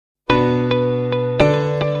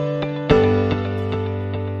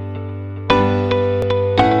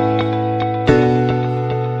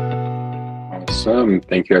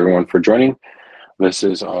Thank you everyone for joining. This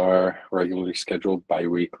is our regularly scheduled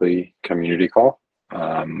bi-weekly community call,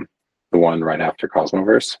 the one right after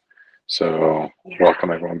Cosmoverse. So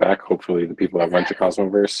welcome everyone back. Hopefully the people that went to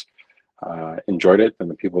Cosmoverse enjoyed it,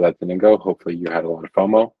 and the people that didn't go, hopefully you had a lot of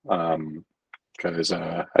FOMO, because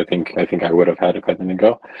I think I would have had if I didn't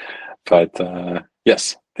go. But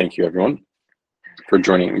yes, thank you everyone for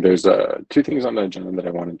joining. There's two things on the agenda that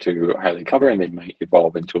I wanted to highly cover, and they might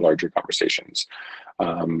evolve into larger conversations.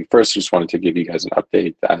 First, just wanted to give you guys an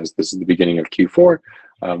update, as this is the beginning of Q4.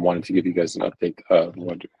 Wanted to give you guys an update of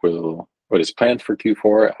what is planned for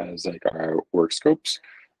Q4 as like our work scopes,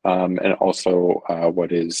 and also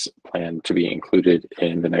what is planned to be included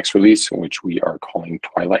in the next release, which we are calling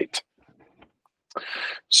Twilight.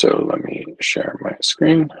 So let me share my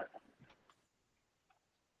screen.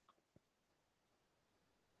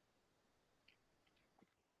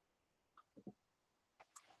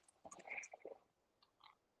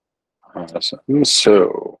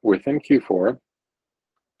 So within Q4,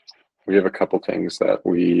 we have a couple things that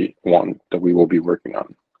we will be working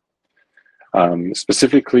on.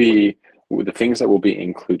 Specifically, the things that will be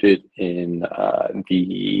included in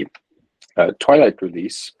the Twilight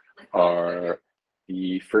release are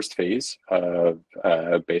the first phase of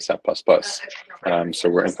Base App++. So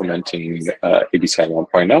we're implementing ABCI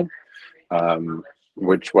 1.0.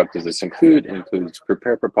 What does this include? It includes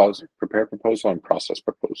prepare proposal, and process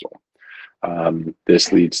proposal.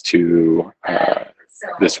 This leads to,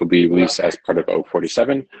 this will be released as part of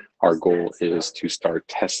 047. Our goal is to start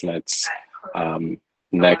testnets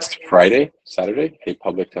next Saturday, a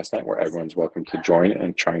public testnet where everyone's welcome to join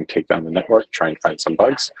and try and take down the network, try and find some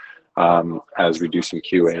bugs, as we do some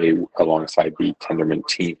QA alongside the Tendermint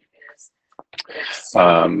team.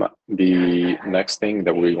 The next thing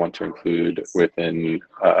that we want to include within,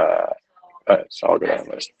 so I'll go down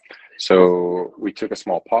the list. So we took a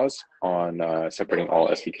small pause on separating all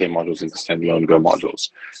SDK modules into standalone Go modules.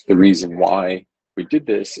 The reason why we did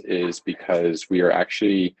this is because we are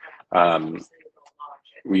actually,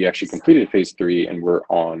 we actually completed phase 3 and we're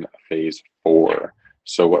on phase 4.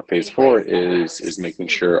 So what phase 4 is making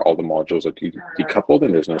sure all the modules are decoupled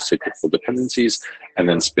and there's no cyclical dependencies, and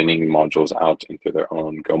then spinning modules out into their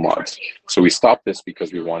own Go mods. So we stopped this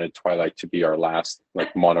because we wanted Twilight to be our last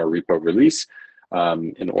like mono repo release,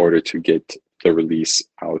 in order to get the release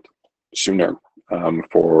out sooner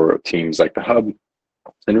for teams like the Hub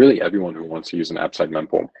and really everyone who wants to use an app-side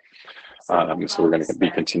mempool. So we're going to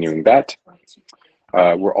be continuing that.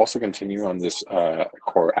 We're also continuing on this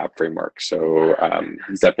core app framework. So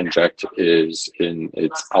Dep Inject is in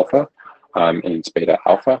its alpha, in its beta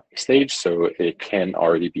alpha stage, so it can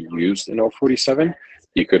already be used in 047.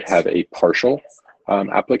 You could have a partial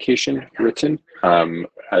application written.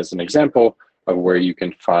 As an example of where you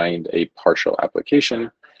can find a partial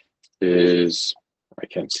application is, I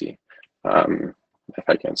can't see. If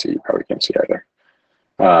I can't see, you probably can't see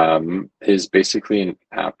either. Is basically an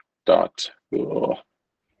app dot.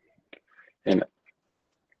 And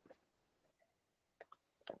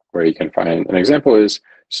where you can find an example is,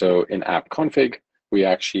 so in app config, we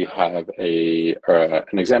actually have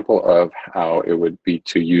an example of how it would be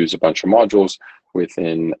to use a bunch of modules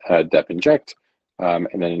within Dep Inject. And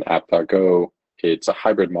then in app.go, it's a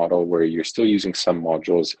hybrid model where you're still using some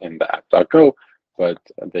modules in the app.go, but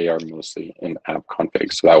they are mostly in app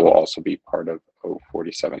config. So that will also be part of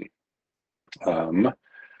 047.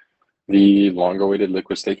 The long-awaited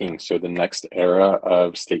liquid staking. So the next era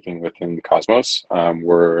of staking within Cosmos,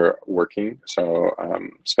 we're working. So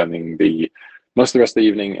spending most of the rest of the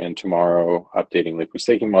evening and tomorrow updating liquid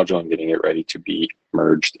staking module and getting it ready to be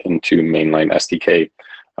merged into mainline SDK.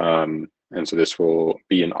 And so this will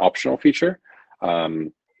be an optional feature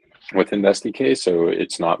within the SDK. So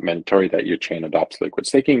it's not mandatory that your chain adopts liquid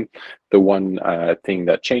staking. The one thing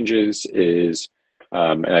that changes is,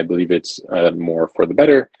 and I believe it's more for the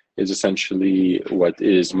better, is essentially what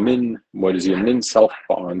is your min self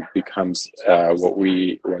bond becomes what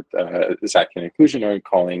Zach and Inclusion are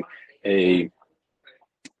calling a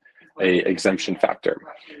exemption factor.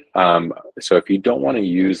 So if you don't want to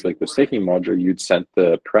use like the staking module, you'd set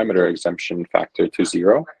the parameter exemption factor to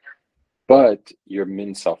 0, but your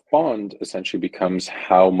min self bond essentially becomes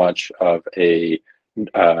how much of a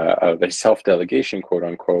self delegation, quote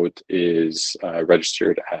unquote, is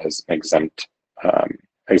registered as an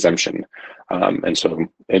exemption. And so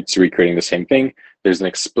it's recreating the same thing. There's an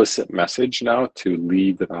explicit message now to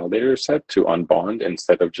leave the validator set to unbond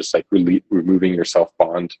instead of just like removing your self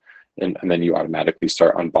bond and then you automatically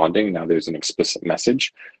start unbonding. Now there's an explicit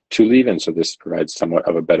message to leave, and so this provides somewhat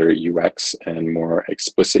of a better UX and more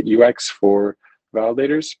explicit UX for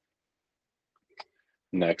validators.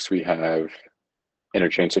 Next, we have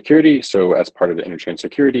Interchain security. So as part of the Interchain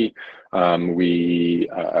security, the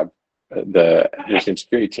Interchain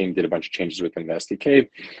security team did a bunch of changes within the SDK.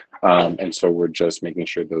 And so we're just making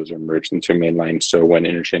sure those are merged into mainline. So when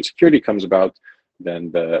Interchain security comes about,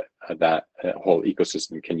 then that whole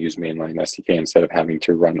ecosystem can use mainline SDK instead of having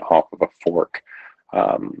to run off of a fork.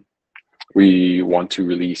 We want to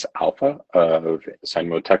release alpha of sign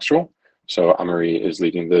mode textual. So Amaury is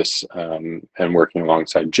leading this and working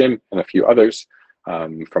alongside Jim and a few others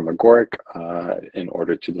from Agoric in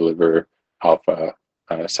order to deliver alpha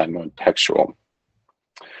sign mode textual.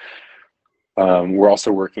 We're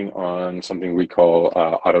also working on something we call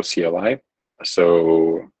auto CLI.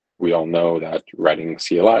 So we all know that writing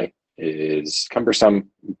CLI is cumbersome.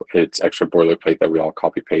 It's extra boilerplate that we all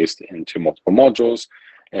copy paste into multiple modules.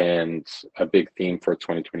 And a big theme for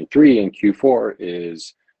 2023 and Q4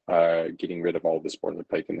 is getting rid of all this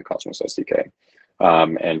boilerplate in the Cosmos SDK.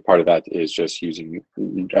 And part of that is just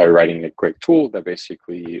writing a great tool that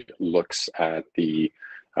basically looks at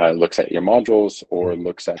your modules or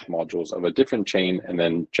looks at modules of a different chain and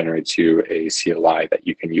then generates you a CLI that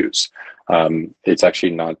you can use. It's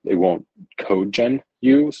actually not, it won't code gen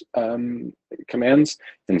use commands.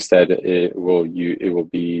 Instead, it will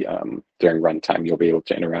be during runtime, you'll be able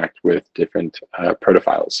to interact with different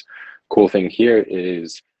protofiles. Cool thing here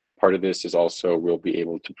is part of this is also we'll be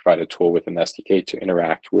able to provide a tool with an SDK to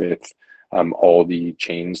interact with all the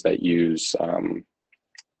chains that use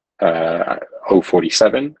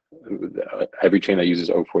 047. Every chain that uses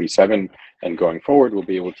 047, and going forward, we'll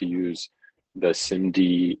be able to use the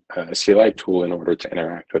SIMD CLI tool in order to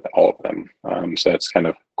interact with all of them. So that's kind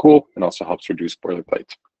of cool and also helps reduce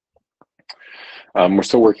boilerplate. We're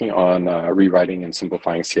still working on rewriting and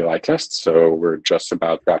simplifying CLI tests, so we're just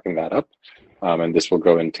about wrapping that up. And this will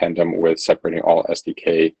go in tandem with separating all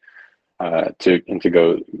SDK into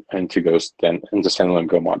standalone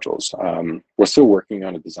Go modules. We're still working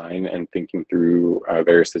on a design and thinking through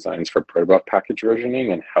various designs for protobuf package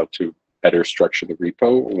versioning and how to better structure the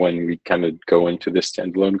repo when we kind of go into this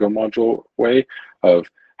standalone Go module way of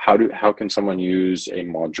how can someone use a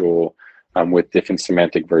module with different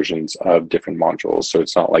semantic versions of different modules. So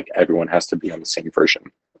it's not like everyone has to be on the same version.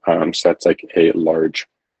 So that's like a large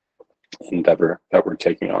endeavor that we're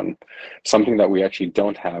taking on. Something that we actually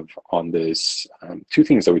don't have on this, two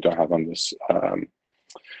things that we don't have on this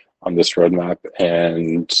roadmap,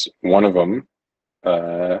 and one of them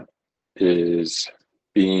is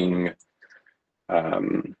being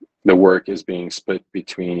the work is being split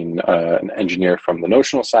between an engineer from the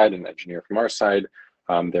notional side and an engineer from our side.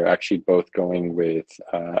 They're actually both going with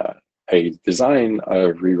a design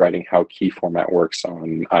of rewriting how key format works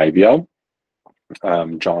on IVL.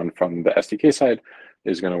 John from the SDK side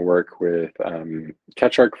is going to work with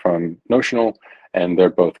Catchark from Notional, and they're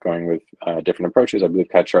both going with different approaches. I believe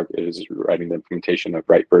Catchark is writing the implementation of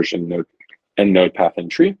write version, node, and node path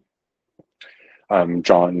and tree.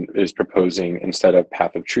 John is proposing, instead of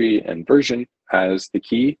path of tree and version as the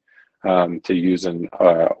key, to use an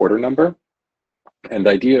order number. And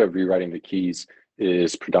the idea of rewriting the keys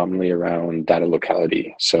is predominantly around data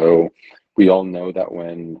locality. So we all know that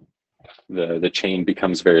when the chain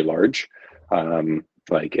becomes very large,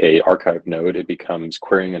 like a archive node,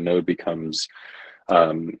 querying a node becomes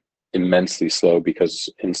immensely slow, because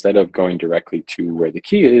instead of going directly to where the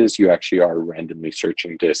key is, you actually are randomly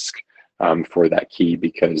searching disk for that key,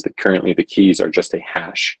 because currently the keys are just a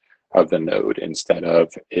hash of the node instead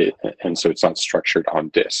of it, and so it's not structured on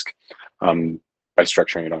disk. By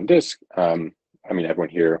structuring it on disk, I mean, everyone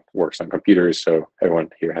here works on computers, so everyone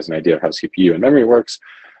here has an idea of how CPU and memory works.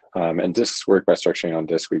 And disks work by structuring on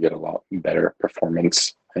disk. We get a lot better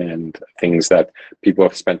performance and things that people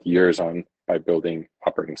have spent years on by building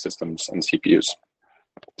operating systems and CPUs.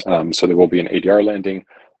 So there will be an ADR landing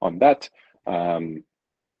on that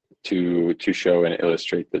to show and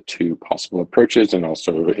illustrate the two possible approaches and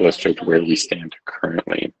also illustrate where we stand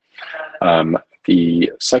currently.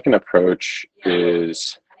 The second approach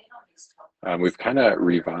is we've kind of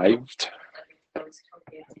revived.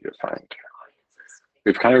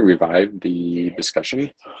 We've kind of revived the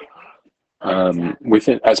discussion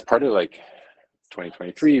as part of like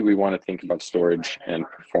 2023. We want to think about storage and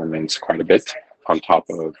performance quite a bit, on top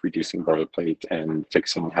of reducing boilerplate and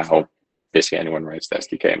fixing how basically anyone writes the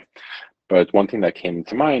SDK. But one thing that came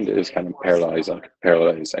to mind is kind of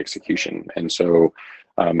parallelize execution. And so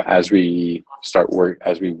as we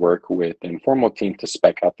work with the informal team to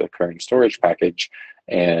spec out the current storage package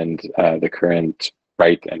and the current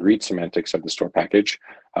write and read semantics of the store package,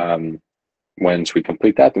 once we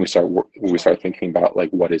complete that, then we start thinking about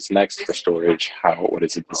like what is next for storage. What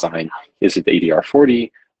is the design? Is it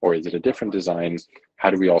ADR40 or is it a different design? How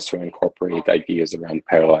do we also incorporate ideas around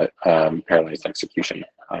parallelized execution?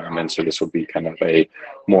 And so this will be kind of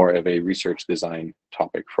more of a research design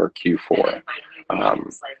topic for Q4.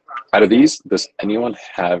 Out of these, does anyone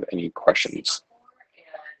have any questions?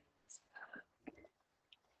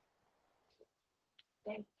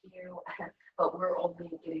 Thank you. But we're only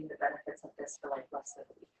getting the benefits of this for like less than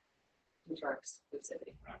a week due to our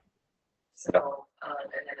exclusivity. So,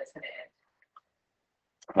 and then it's going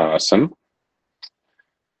to end. Awesome.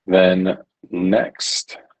 Then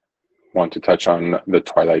next, want to touch on the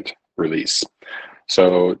Twilight release.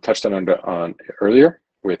 So touched on earlier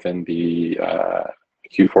within the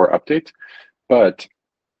Q4 update, but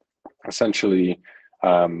essentially,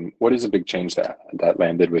 what is a big change that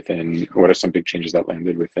landed within? What are some big changes that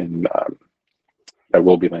landed within that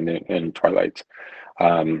will be landing in Twilight?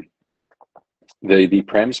 The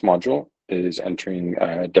params module is entering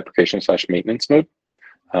deprecation/maintenance mode.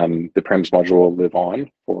 The params module will live on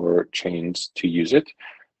for chains to use it,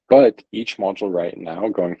 but each module right now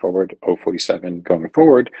going forward, 047 going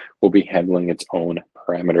forward, will be handling its own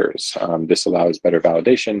parameters. This allows better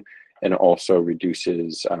validation and also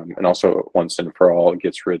reduces, and also once and for all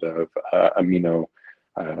gets rid of amino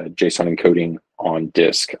JSON encoding on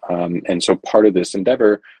disk. And so part of this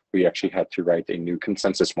endeavor, we actually had to write a new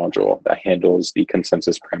consensus module that handles the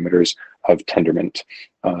consensus parameters of Tendermint.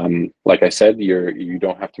 Like I said, you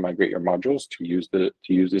don't have to migrate your modules to use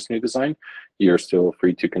this new design. You're still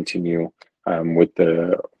free to continue with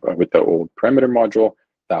the old parameter module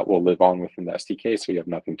that will live on within the SDK, so you have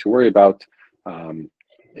nothing to worry about.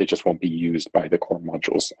 It just won't be used by the core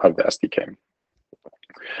modules of the SDK.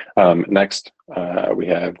 Next, we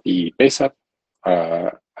have the base app.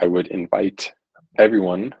 I would invite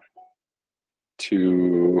everyone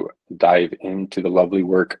to dive into the lovely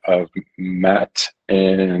work of Matt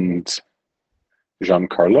and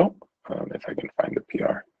Giancarlo, if I can find the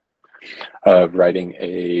PR, of writing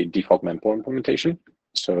a default mempool implementation.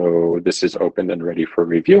 So this is open and ready for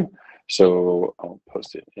review. So I'll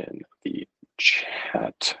post it in the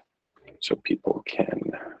chat so people can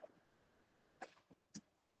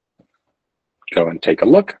go and take a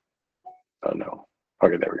look. Oh no,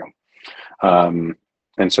 okay, there we go.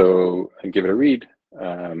 And so give it a read.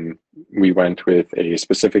 We went with a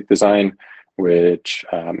specific design which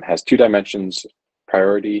has 2 dimensions,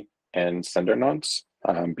 priority and sender nonce,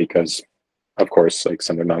 because of course, like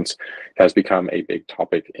sender nonce has become a big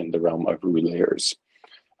topic in the realm of relayers.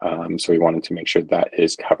 So we wanted to make sure that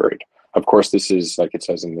is covered. Of course, this is, like it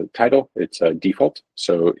says in the title, it's a default.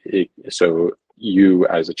 So you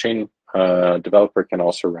as a chain developer can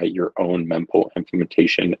also write your own mempool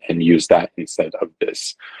implementation and use that instead of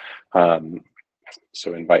this.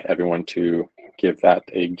 So invite everyone to give that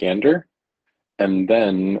a gander. And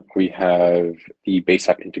then we have the base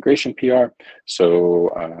app integration PR. So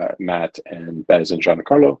Matt and Bez and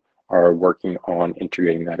Giancarlo are working on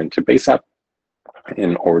integrating that into base app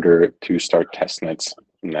in order to start testnets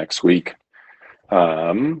next week.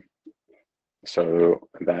 So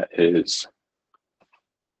that is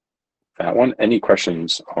that one. Any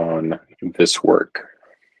questions on this work?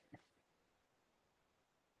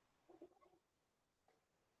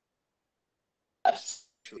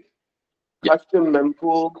 Custom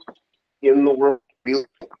mempool in the world.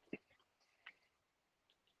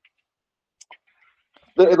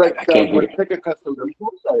 Like pick a custom mempool.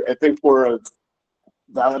 I think for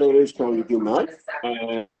validators can do math,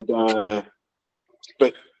 and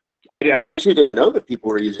but I actually didn't know that people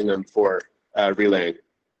were using them for relaying.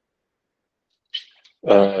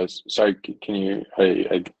 Sorry, can you?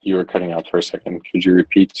 You were cutting out for a second. Could you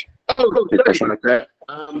repeat your question? Like that.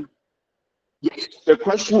 Yes, the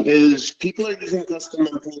question is: people are using custom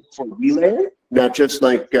mempool for relaying, not just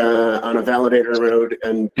like on a validator node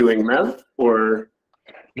and doing math, or?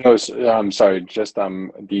 No, I'm sorry. Just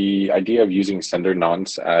the idea of using sender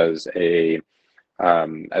nonce as a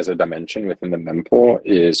dimension within the mempool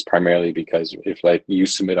is primarily because if like you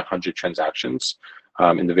submit 100 transactions,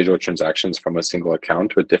 individual transactions from a single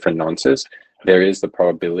account with different nonces, there is the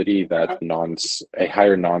probability that a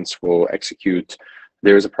higher nonce will execute.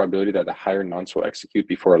 There is a probability that the higher nonce will execute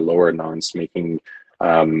before a lower nonce, making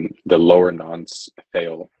the lower nonce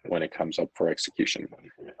fail when it comes up for execution.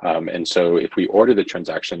 And so if we order the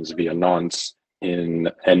transactions via nonce in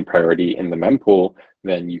end priority in the mempool,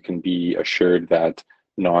 then you can be assured that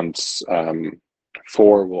nonce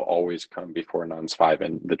 4 will always come before nonce 5,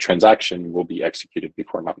 and the transaction will be executed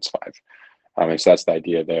before nonce 5. And so that's the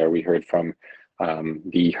idea there. We heard from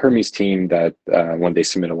the Hermes team that when they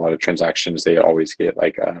submit a lot of transactions, they always get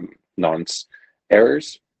like nonce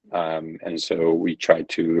errors. And so we try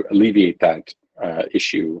to alleviate that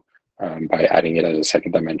issue by adding it as a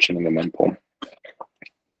second dimension in the mempool.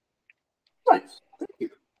 Nice. Thank you.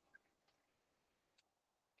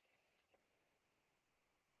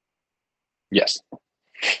 Yes.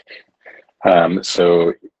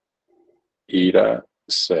 So Ida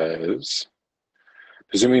says,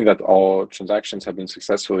 presuming that all transactions have been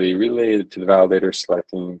successfully relayed to the validator,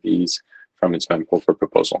 selecting these from its mempool for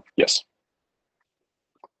proposal. Yes,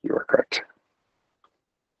 you are correct.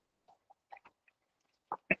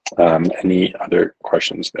 Any other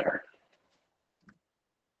questions there?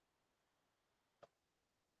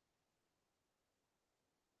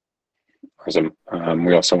 Awesome.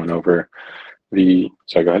 We also went over the,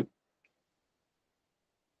 sorry, go ahead.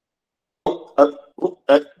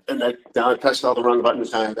 And I pressed all the wrong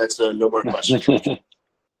buttons. That's no more questions.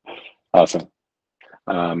 Awesome.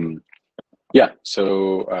 Yeah,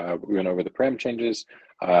 so we went over the param changes.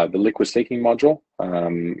 The liquid staking module,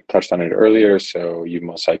 touched on it earlier, so you've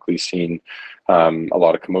most likely seen a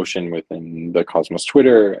lot of commotion within the Cosmos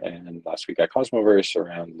Twitter and last week at Cosmoverse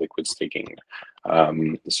around liquid staking.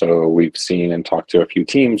 So we've seen and talked to a few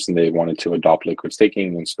teams and they wanted to adopt liquid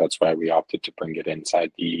staking, and so that's why we opted to bring it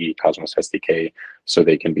inside the Cosmos SDK so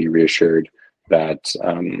they can be reassured that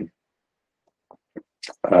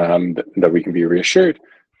that we can be reassured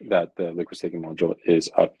that the liquid staking module is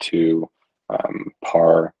up to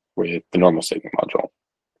par with the normal staking module.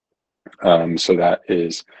 So that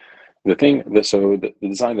is the thing. So the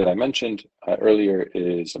design that I mentioned earlier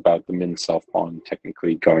is about the min self bond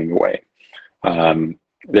technically going away.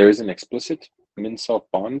 There is an explicit min self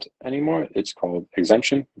bond anymore. It's called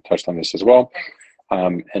exemption. We touched on this as well.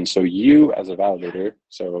 And so you as a validator,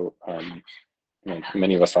 so you know,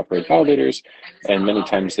 many of us operate validators, and many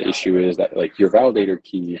times the issue is that like your validator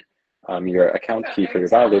key, your account key for your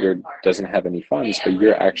validator doesn't have any funds, but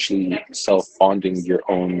you're actually self-bonding your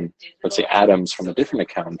own, let's say, atoms from a different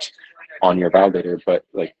account on your validator, but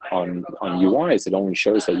like on UIs, it only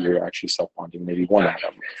shows that you're actually self-bonding maybe one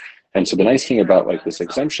atom. And so the nice thing about like this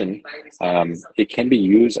exemption, it can be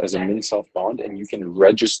used as a min self bond, and you can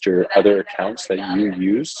register other accounts that you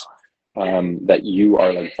use that you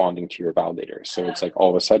are like bonding to your validator. So it's like all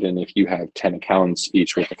of a sudden, if you have 10 accounts,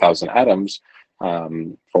 each with 1,000 atoms,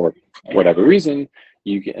 for whatever reason,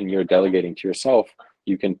 and you're delegating to yourself,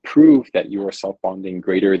 you can prove that you are self-bonding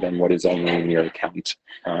greater than what is only in your account,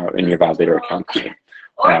 in your validator account key.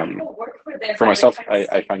 For myself,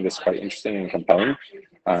 I find this quite interesting and compelling,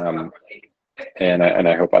 and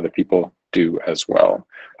I hope other people do as well.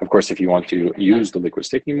 Of course, if you want to use the liquid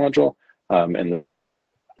staking module and the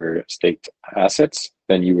staked assets,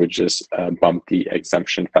 then you would just bump the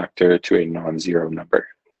exemption factor to a non-zero number.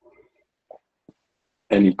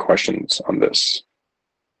 Any questions on this?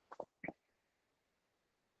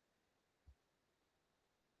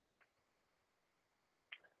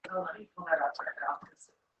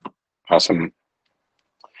 Awesome.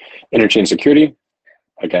 Interchain security,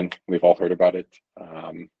 again, we've all heard about it.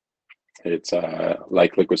 It's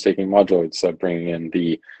like liquid staking module. It's bringing in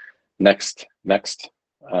the next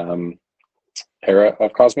era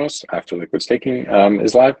of Cosmos after liquid staking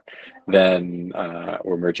is live. Then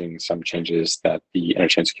we're merging some changes that the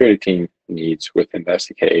Interchain security team needs within the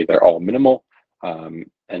SDK. They're all minimal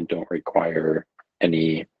and don't require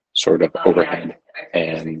any sort of overhead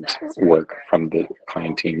and work from the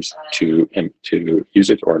client teams to use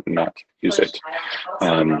it or not use it.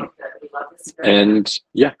 And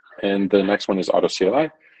yeah, and the next one is auto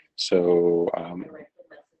CLI. So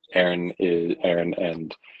Aaron's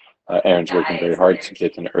working very hard to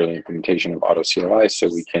get an early implementation of auto CLI so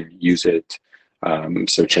we can use it.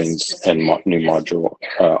 So chains and new module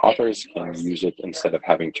authors can use it instead of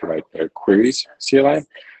having to write their queries CLI.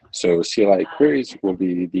 So CLI queries will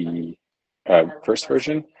be the first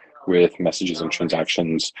version, with messages and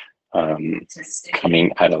transactions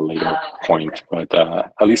coming at a later point. But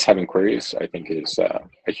at least having queries, I think, is a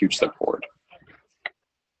huge step forward.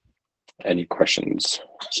 Any questions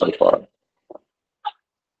so far?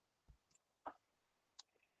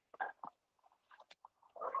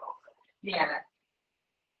 Yeah.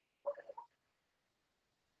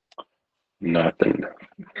 Nothing.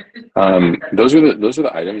 Those are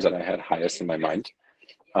the items that I had highest in my mind.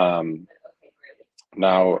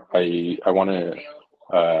 Now I want to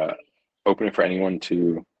open it for anyone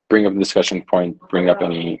to bring up a discussion point, bring up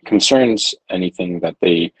any concerns, anything that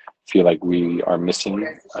they feel like we are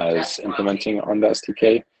missing as implementing on the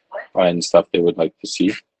SDK, and stuff they would like to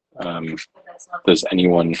see. Does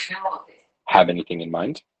anyone have anything in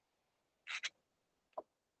mind?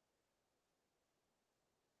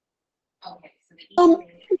 Okay, so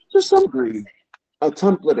the To some degree, a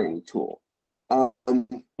templating tool.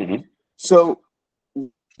 Mhm. So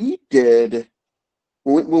we did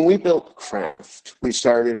when we built Craft, we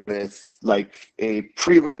started with like a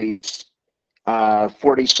pre-release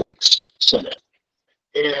 46 Senate,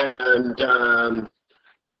 and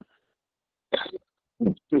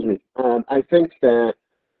excuse me, I think that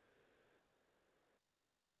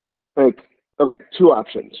like two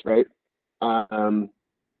options, right?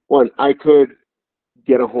 One, I could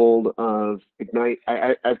get a hold of Ignite.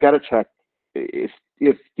 I've got to check if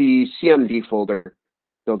the CMD folder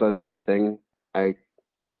still does the thing. I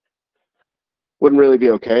wouldn't really be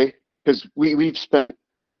okay because we've spent.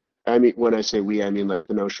 I mean, when I say we, I mean like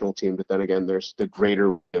the notional team. But then again, there's the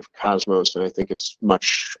greater of Cosmos, and I think it's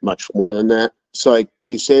much more than that. So like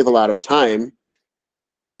you save a lot of time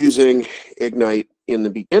using Ignite in the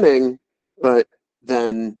beginning, but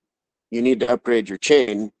then you need to upgrade your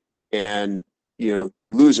chain and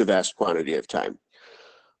lose a vast quantity of time.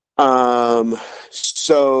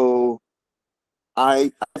 So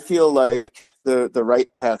I feel like the right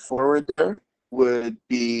path forward there would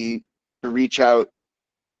be to reach out,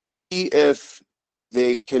 see if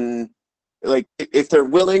they can, like, if they're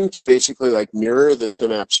willing to basically like mirror the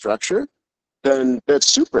map structure, then that's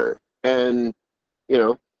super. And you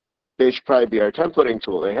know, they should probably be our templating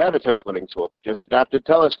tool. They have a templating tool, just adapted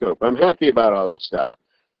telescope. I'm happy about all this stuff.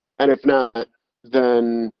 And if not,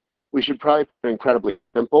 then we should probably put an incredibly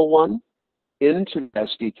simple one into the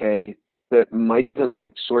SDK that might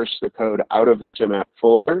source the code out of the map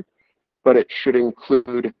folder, but it should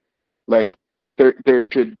include like there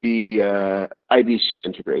should be IBC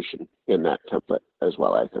integration in that template as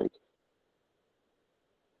well, I think.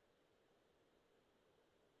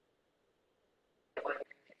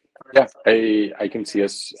 Yeah, I can see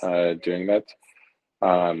us doing that.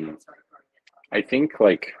 I think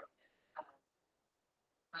like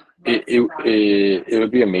it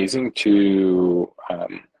would be amazing to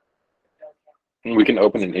we can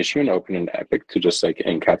open an issue and open an epic to just like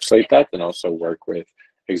encapsulate that, and also work with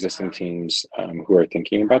existing teams who are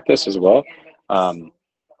thinking about this as well.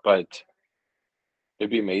 But it'd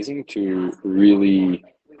be amazing to really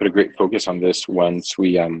put a great focus on this once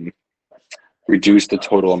we reduce the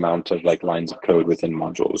total amount of like lines of code within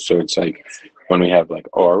modules. So it's like when we have like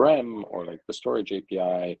ORM or like the storage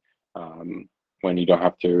API, when you don't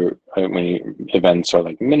have to, events are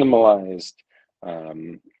like minimalized,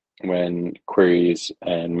 when queries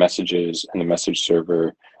and messages in the message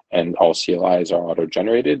server and all CLIs are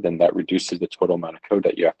auto-generated, then that reduces the total amount of code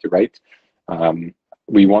that you have to write.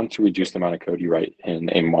 We want to reduce the amount of code you write in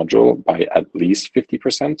a module by at least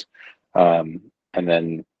 50%. And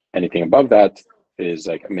then anything above that is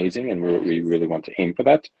like amazing, and we really want to aim for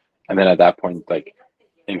that. And then at that point, like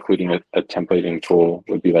including a templating tool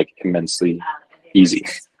would be like immensely easy.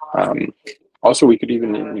 Also, we could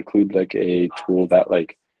even include like a tool that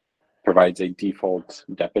like provides a default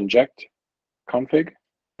dep inject config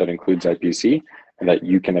that includes IPC and that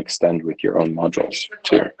you can extend with your own modules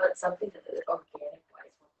too.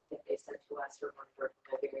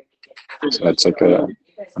 So that's like a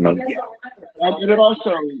another. Yeah. And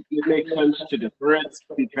it makes sense to defer it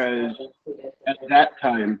because at that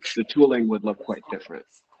time the tooling would look quite different.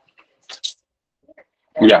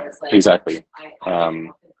 Yeah, exactly.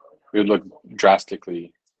 It would look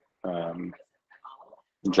drastically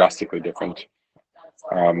different.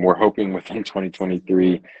 We're hoping within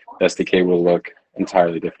 2023, the SDK will look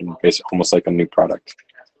entirely different, basically almost like a new product.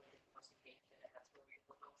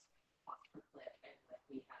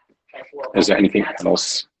 Is there anything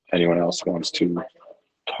else anyone else wants to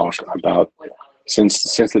talk about? Since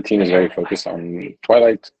the team is very focused on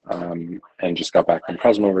Twilight and just got back from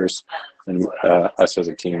Cosmoverse, and us as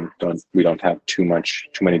a team don't have too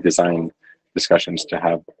many design discussions to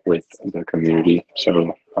have with the community.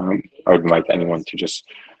 So I would invite anyone to just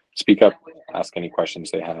speak up, ask any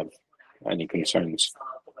questions they have, any concerns.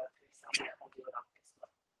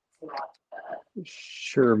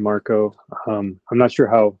 Sure, Marco. I'm not sure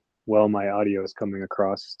how well my audio is coming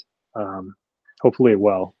across. Hopefully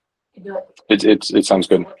well. It sounds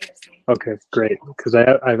good. Okay, great. Because I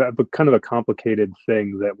have a kind of a complicated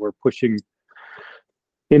thing that we're pushing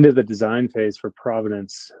into the design phase for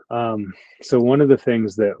Providence. So one of the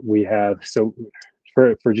things that we have, so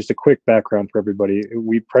for just a quick background for everybody,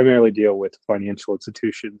 we primarily deal with financial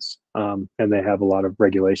institutions, and they have a lot of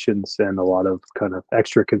regulations and a lot of kind of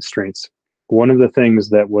extra constraints. One of the things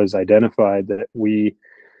that was identified that we,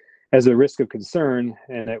 as a risk of concern,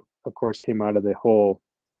 and it of course came out of the whole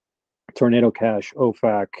Tornado Cash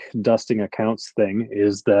OFAC dusting accounts thing,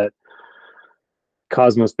 is that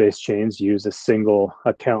Cosmos-based chains use a single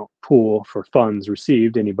account pool for funds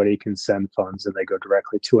received. Anybody can send funds and they go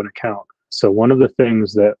directly to an account. So one of the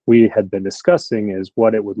things that we had been discussing is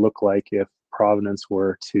what it would look like if Provenance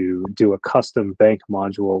were to do a custom bank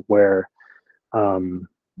module where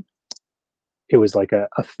it was like a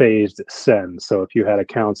phased send. So if you had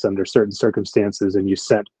accounts under certain circumstances and you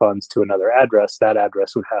sent funds to another address, that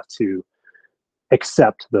address would have to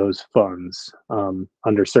accept those funds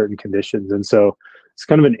under certain conditions. And so it's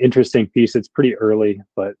kind of an interesting piece. It's pretty early,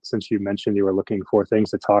 but since you mentioned you were looking for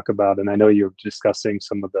things to talk about, and I know you're discussing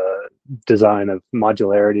some of the design of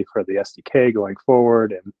modularity for the SDK going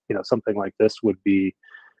forward, and something like this would be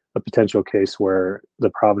a potential case where the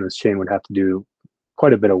Provenance chain would have to do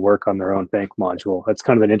quite a bit of work on their own bank module. That's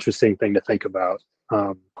kind of an interesting thing to think about.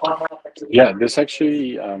 Yeah, this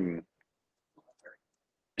actually,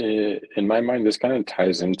 in my mind, this kind of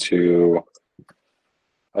ties into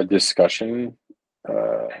a discussion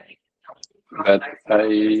that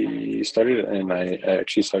I started, and I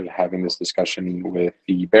actually started having this discussion with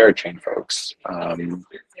the Chain folks.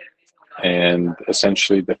 And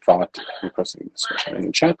essentially the thought, I'm posting the discussion in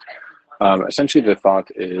the chat, essentially the thought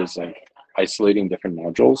is like isolating different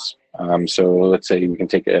modules. So let's say we can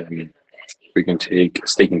take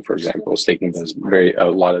staking, for example. Staking does a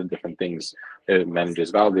lot of different things. It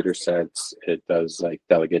manages validator sets, it does like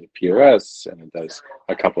delegated POS, and it does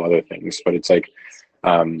a couple other things. But it's like,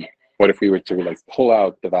 what if we were to like pull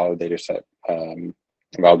out the validator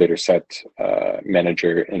set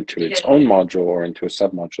manager into its own module or into a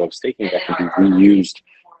submodule of staking that can be reused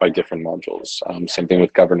by different modules? Same thing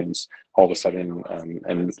with governance. All of a sudden,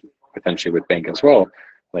 and potentially with bank as well,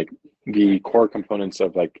 like the core components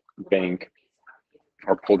of like bank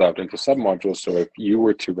are pulled out into submodules. So if you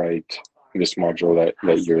were to write this module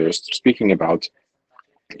that you're speaking about,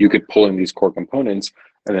 you could pull in these core components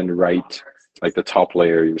and then write like the top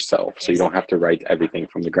layer yourself. So you don't have to write everything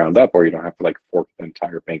from the ground up, or you don't have to like fork the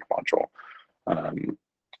entire bank module. And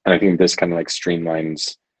I think this kind of like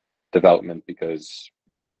streamlines development because,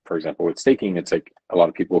 for example, with staking, it's like a lot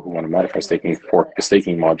of people who want to modify staking fork the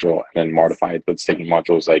staking module and then modify it, but staking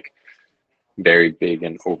module is like very big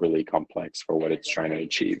and overly complex for what it's trying to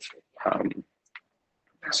achieve.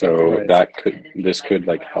 So this could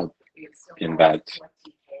like help in that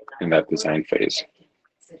design phase.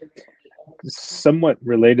 Somewhat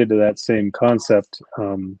related to that same concept,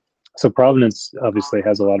 so Provenance obviously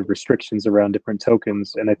has a lot of restrictions around different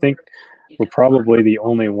tokens, and I think we're probably the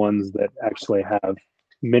only ones that actually have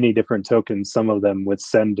many different tokens, some of them with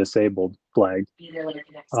send disabled flag.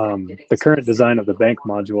 The current design of the bank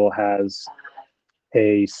module has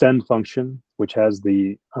a send function, which has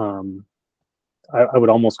the, I would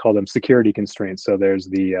almost call them security constraints. So there's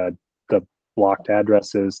the blocked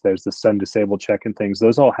addresses, there's the send disabled check and things.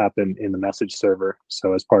 Those all happen in the message server.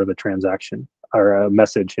 So as part of a transaction or a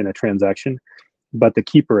message in a transaction, but the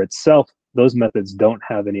keeper itself, those methods don't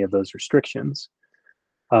have any of those restrictions.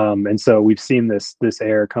 And so we've seen this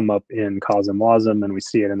error come up in COSM WASM, and we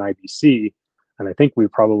see it in IBC, and I think we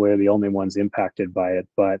probably are the only ones impacted by it.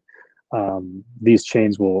 But these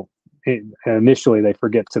chains will, initially they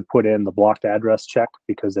forget to put in the blocked address check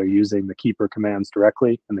because they're using the keeper commands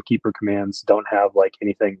directly, and the keeper commands don't have like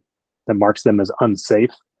anything that marks them as unsafe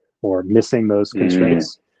or missing those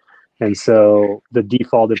constraints. And so the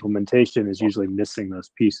default implementation is usually missing those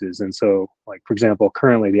pieces. And so, like, for example,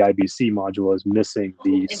 currently the IBC module is missing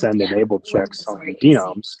the send enabled checks on the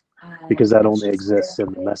denoms because that only exists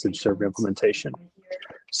in the message server implementation.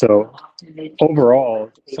 So overall,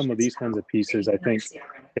 some of these kinds of pieces, I think,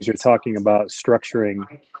 as you're talking about structuring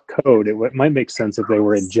code, it might make sense if they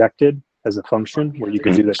were injected as a function where you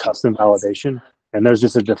could do the custom validation. And there's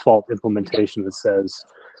just a default implementation that says,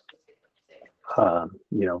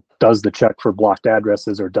 does the check for blocked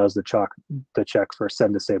addresses or does the check for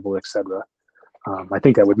send disabled, etc. I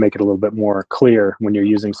think that would make it a little bit more clear when you're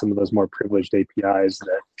using some of those more privileged APIs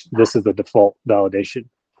that this is the default validation.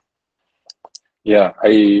 Yeah,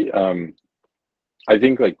 I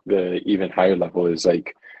think like the even higher level is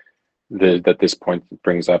like that this point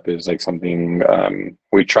brings up is like something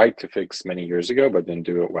we tried to fix many years ago but didn't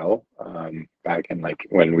do it well back in like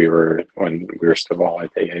when we were still all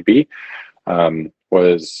at AIB.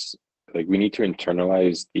 Was like we need to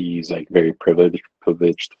internalize these like very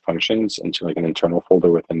privileged functions into like an internal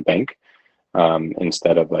folder within bank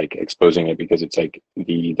instead of like exposing it, because it's like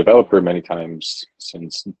the developer many times,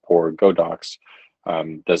 since for Go docs,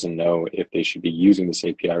 doesn't know if they should be using this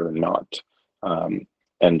API or not,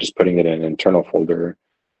 and just putting it in an internal folder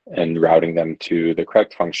and routing them to the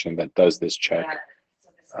correct function that does this check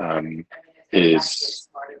is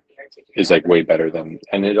is like way better than,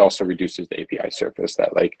 and it also reduces the API surface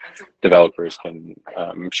that like developers can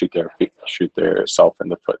shoot their self in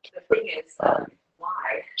the foot.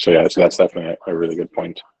 So yeah, so that's definitely a really good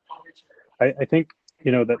point. I think,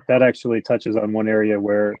 you know, that actually touches on one area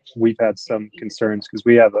where we've had some concerns, because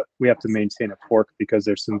we have to maintain a fork because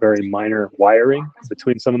there's some very minor wiring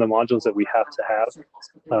between some of the modules that we have to have.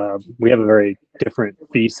 We have a very different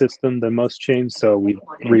fee system than most chains, so we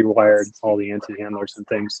rewired all the anti-handlers and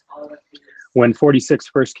things. When 46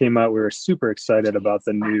 first came out, we were super excited about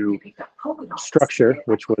the new structure,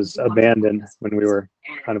 which was abandoned when we were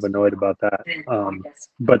kind of annoyed about that.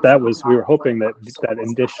 But we were hoping that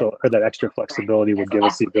that extra flexibility would give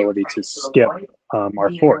us the ability to skip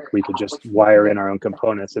our fork. We could just wire in our own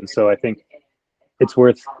components. And so I think it's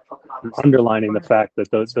worth underlining the fact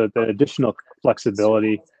that the additional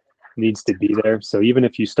flexibility needs to be there. So even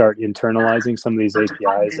if you start internalizing some of these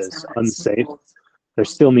APIs as unsafe, there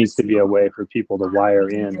still needs to be a way for people to wire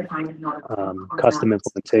in custom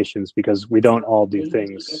implementations, because we don't all do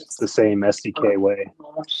things the same SDK way.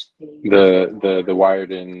 The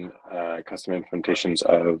wired in custom implementations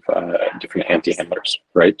of different anti-handlers,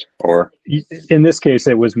 right? Or in this case,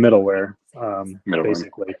 it was middleware,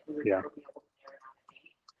 basically. Yeah.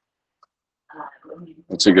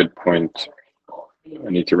 That's a good point. I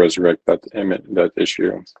need to resurrect that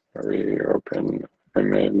issue. Reopen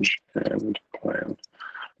image and plan.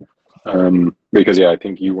 Because yeah, I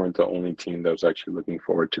think you weren't the only team that was actually looking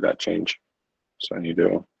forward to that change. So I need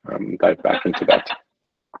to dive back into that.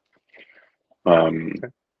 And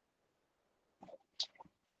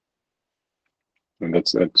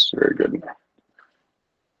that's very good.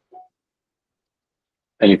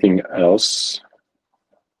 Anything else?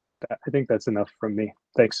 I think that's enough from me.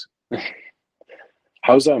 Thanks.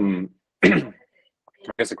 How's I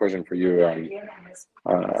guess a question for you.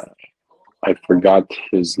 I forgot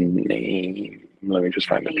his name. Let me just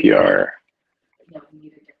find the PR.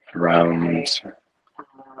 Around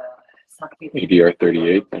ADR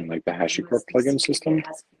 38 and like the HashiCorp plugin system.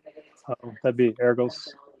 Oh, that'd be Ergos.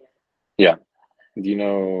 Yeah. Do you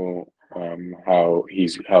know how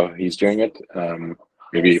he's doing it?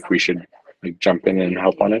 Maybe if we should like jump in and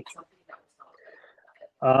help on it.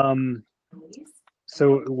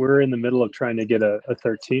 So we're in the middle of trying to get a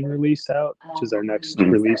 13 release out, which is our next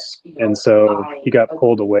release. And so he got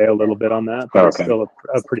pulled away a little bit on that, but it's still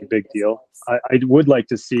a pretty big deal. I would like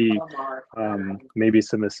to see maybe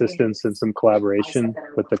some assistance and some collaboration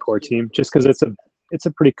with the core team, just because it's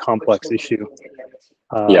a pretty complex issue.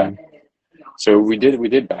 Yeah. So we did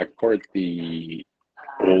backport the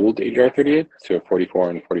old ADR38 to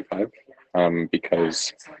 44 and 45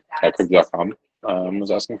 because TechWeb.com was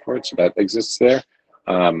asking for it, so that exists there.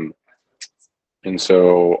 And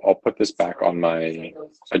so I'll put this back on my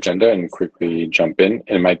agenda and quickly jump in.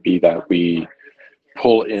 It might be that we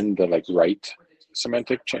pull in the like right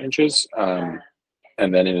semantic changes, and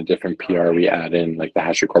then in a different PR we add in like the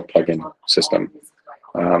HashiCorp plugin system.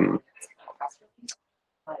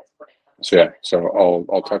 So yeah, so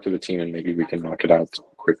I'll talk to the team and maybe we can knock it out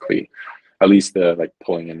quickly. At least the like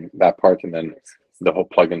pulling in that part, and then the whole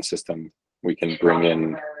plugin system we can bring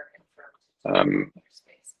in.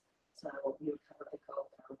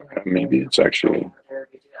 Maybe it's actually,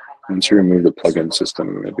 once you remove the plugin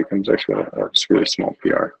system, it becomes actually a really small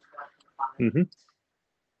PR. Mm-hmm.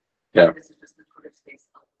 Yeah.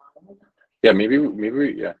 Yeah, maybe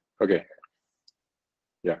yeah. Okay.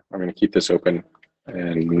 Yeah, I'm gonna keep this open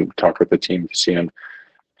and talk with the team to see on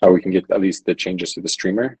how we can get at least the changes to the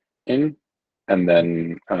streamer in, and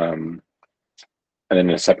then in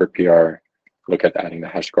a separate PR, look at adding the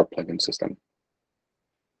HashiCorp plugin system.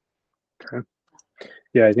 Okay.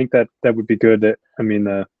 Yeah, I think that would be good. I mean,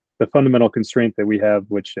 the fundamental constraint that we have,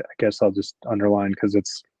 which I guess I'll just underline because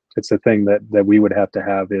it's a thing that we would have to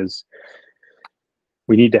have, is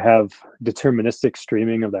we need to have deterministic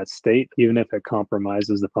streaming of that state, even if it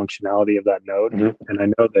compromises the functionality of that node. Mm-hmm. And I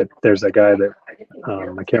know that there's a guy that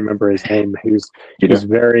I can't remember his name, who's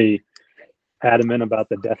very adamant about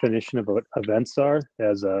the definition of what events are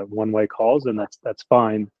as one-way calls, and that's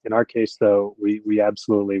fine. In our case, though, we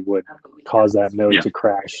absolutely would cause that node to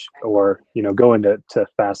crash, or go into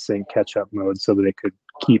fast sync catch-up mode so that it could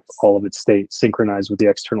keep all of its state synchronized with the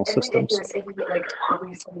external systems.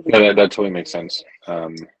 Yeah, that totally makes sense.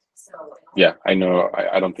 Yeah, I know.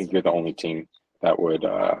 I don't think you're the only team that would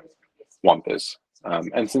want this.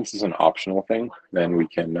 And since it's an optional thing, then we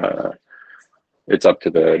can. It's up to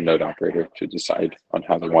the node operator to decide on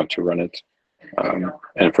how they want to run it.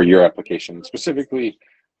 And for your application specifically,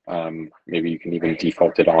 maybe you can even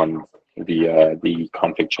default it on the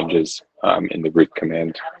config changes in the root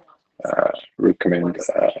command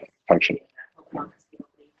function.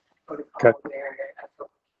 Okay.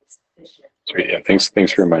 Sweet. Yeah.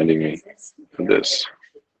 Thanks for reminding me of this.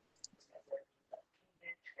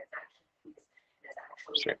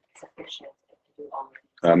 Sweet.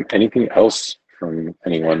 Anything else from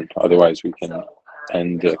anyone? Otherwise, we can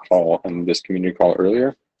end the call and this community call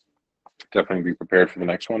earlier. Definitely be prepared for the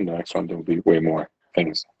next one. The next one, there will be way more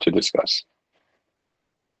things to discuss.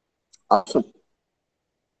 Awesome.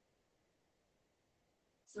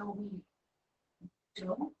 So we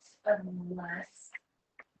don't unless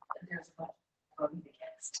there's a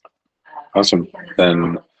guest. Awesome.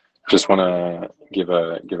 Then just want to give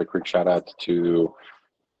a quick shout out to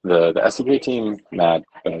the SDK team, Matt,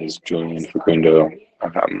 Julian, Facundo,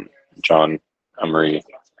 John, Marie,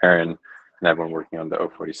 Aaron, and everyone working on the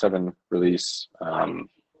 047 release.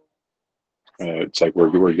 It's like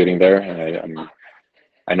we're getting there, and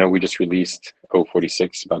I know we just released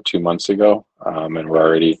 046 about 2 months ago, and we're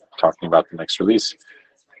already talking about the next release.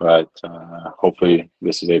 But hopefully,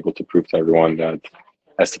 this is able to prove to everyone that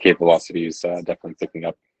SDK velocity is definitely picking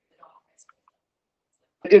up.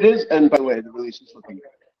 It is, and by the way, the release is looking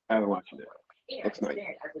great. I haven't watched it. Looks nice.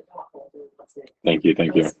 Thank you.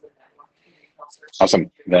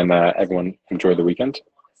 Awesome. Then everyone enjoy the weekend,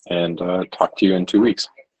 and talk to you in 2 weeks.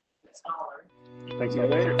 Thanks,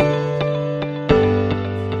 later.